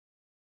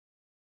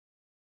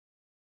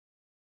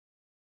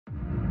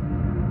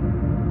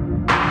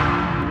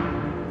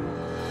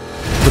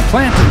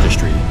plant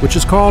industry, which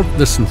is called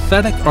the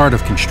synthetic art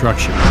of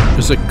construction,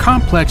 is a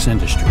complex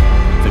industry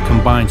that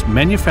combines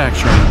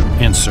manufacturing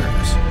and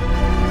service.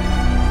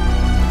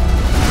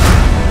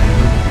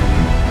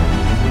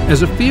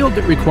 As a field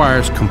that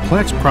requires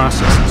complex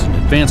processes and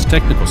advanced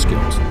technical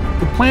skills,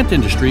 the plant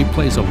industry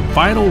plays a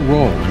vital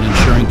role in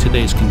ensuring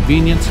today's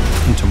convenience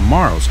and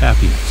tomorrow's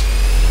happiness.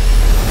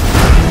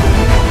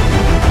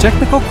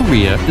 Technical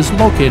Korea is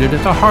located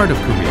at the heart of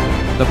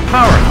Korea, the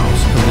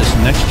powerhouse of this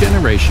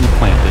next-generation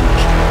plant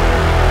industry.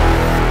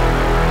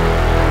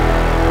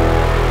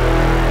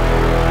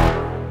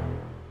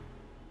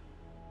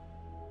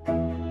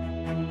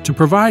 To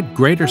provide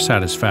greater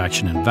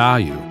satisfaction and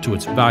value to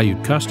its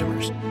valued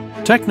customers,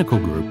 Technical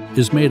Group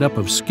is made up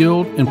of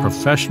skilled and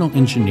professional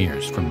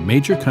engineers from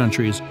major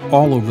countries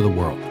all over the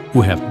world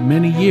who have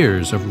many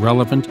years of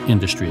relevant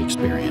industry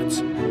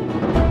experience.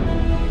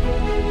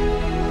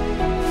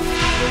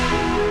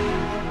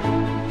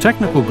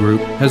 Technical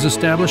Group has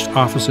established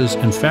offices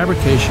and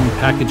fabrication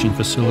packaging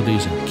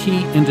facilities in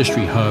key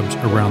industry hubs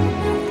around the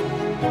world,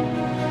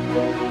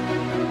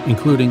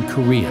 including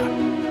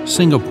Korea,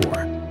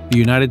 Singapore, the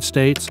United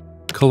States,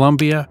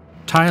 Colombia,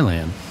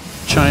 Thailand,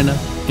 China,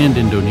 and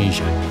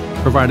Indonesia,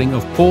 providing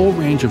a full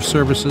range of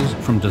services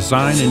from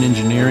design and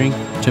engineering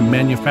to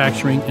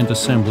manufacturing and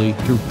assembly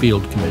through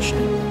field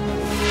commissioning.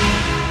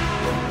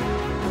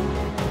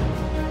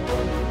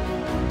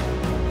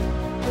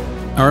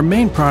 Our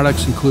main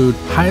products include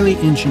highly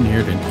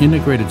engineered and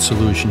integrated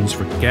solutions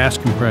for gas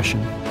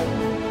compression,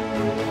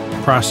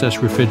 process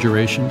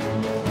refrigeration,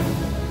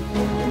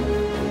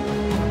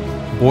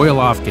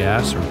 boil-off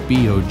gas, or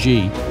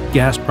BOG,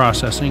 gas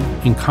processing,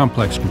 and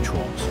complex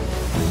controls.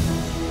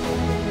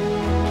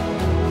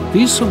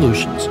 These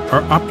solutions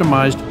are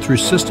optimized through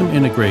system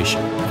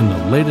integration and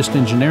the latest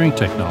engineering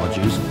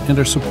technologies and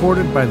are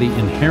supported by the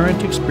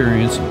inherent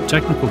experience and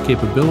technical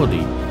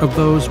capability of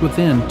those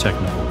within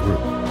Technical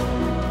Group.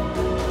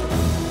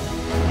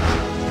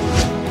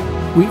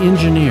 We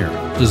engineer,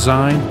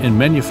 design, and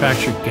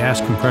manufacture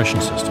gas compression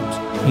systems,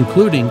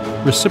 including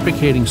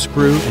reciprocating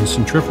screw and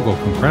centrifugal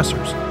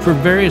compressors for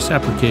various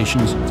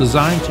applications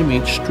designed to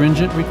meet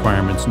stringent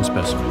requirements and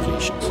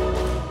specifications.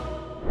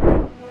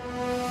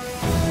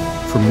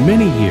 For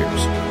many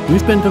years,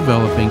 we've been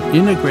developing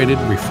integrated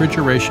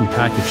refrigeration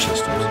package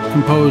systems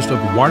composed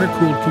of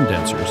water-cooled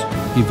condensers,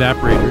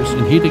 evaporators,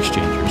 and heat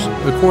exchangers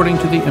according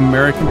to the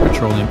American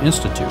Petroleum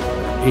Institute,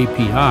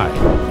 API,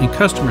 and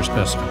customer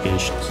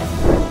specifications.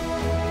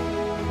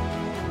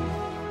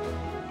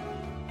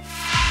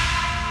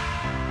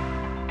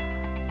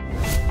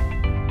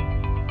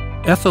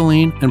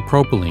 Ethylene and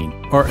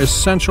propylene are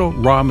essential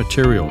raw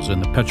materials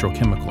in the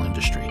petrochemical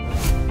industry.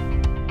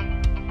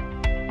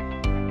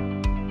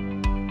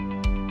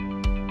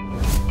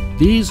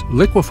 These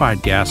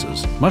liquefied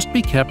gases must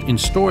be kept in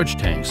storage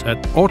tanks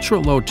at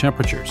ultra-low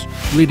temperatures,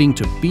 leading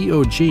to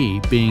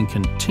BOG being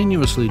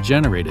continuously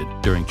generated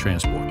during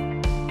transport.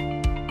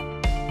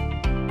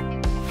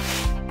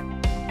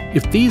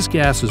 If these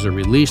gases are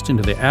released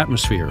into the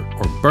atmosphere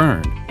or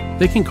burned,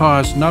 they can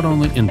cause not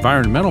only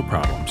environmental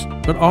problems,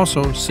 but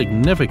also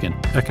significant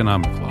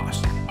economic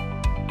loss.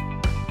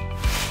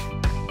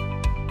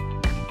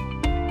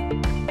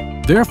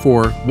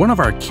 Therefore, one of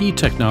our key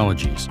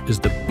technologies is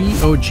the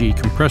BOG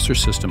Compressor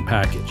System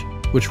package,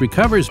 which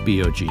recovers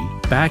BOG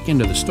back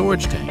into the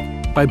storage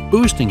tank by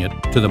boosting it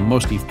to the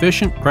most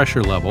efficient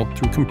pressure level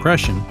through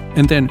compression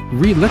and then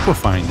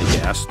re-liquefying the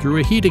gas through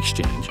a heat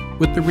exchange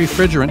with the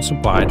refrigerant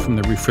supplied from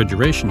the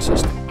refrigeration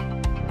system.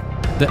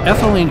 The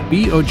ethylene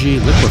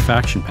BOG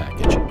liquefaction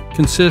package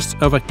consists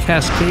of a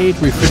cascade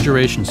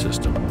refrigeration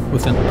system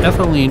with an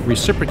ethylene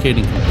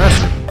reciprocating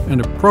compressor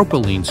and a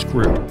propylene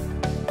screw.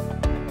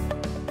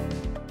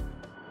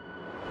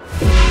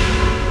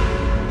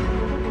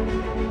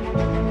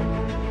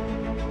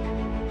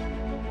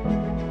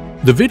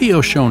 The video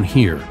shown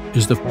here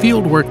is the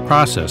fieldwork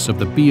process of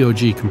the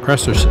BOG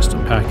Compressor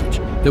System package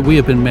that we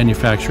have been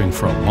manufacturing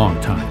for a long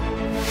time.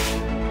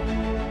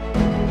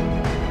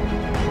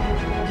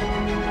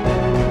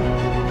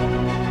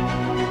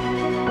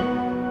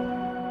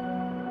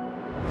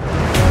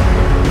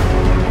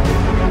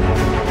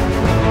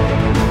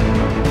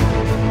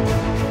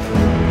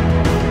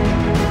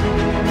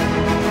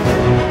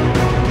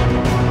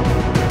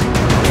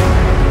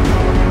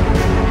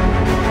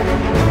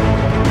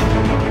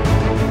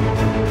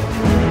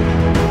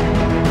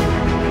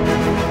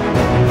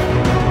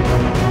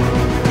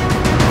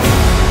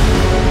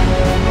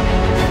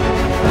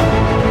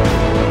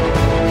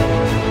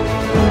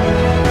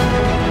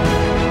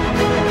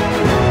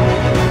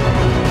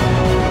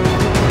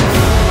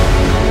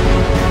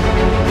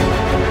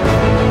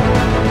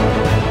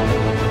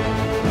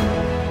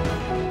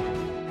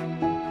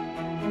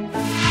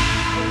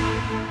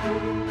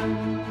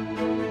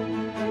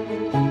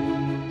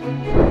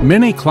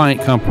 Many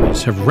client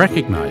companies have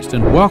recognized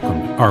and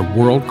welcomed our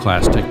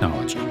world-class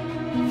technology.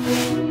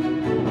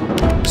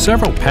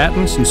 several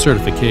patents and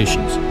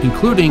certifications,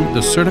 including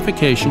the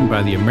certification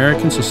by the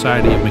American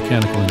Society of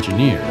Mechanical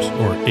Engineers,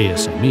 or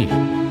ASME,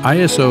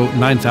 ISO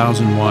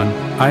 9001,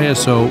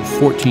 ISO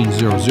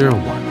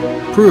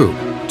 14001, prove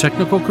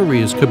Technical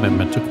Korea's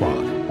commitment to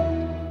quality.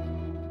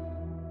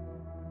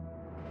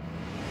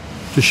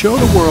 To show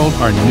the world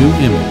our new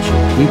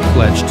image, we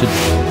pledge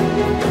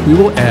today. We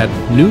will add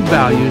new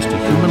values to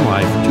human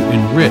life to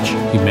enrich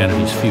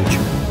humanity's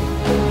future.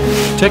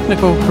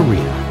 Technical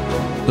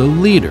Korea, the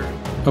leader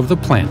of the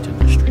plant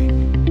industry.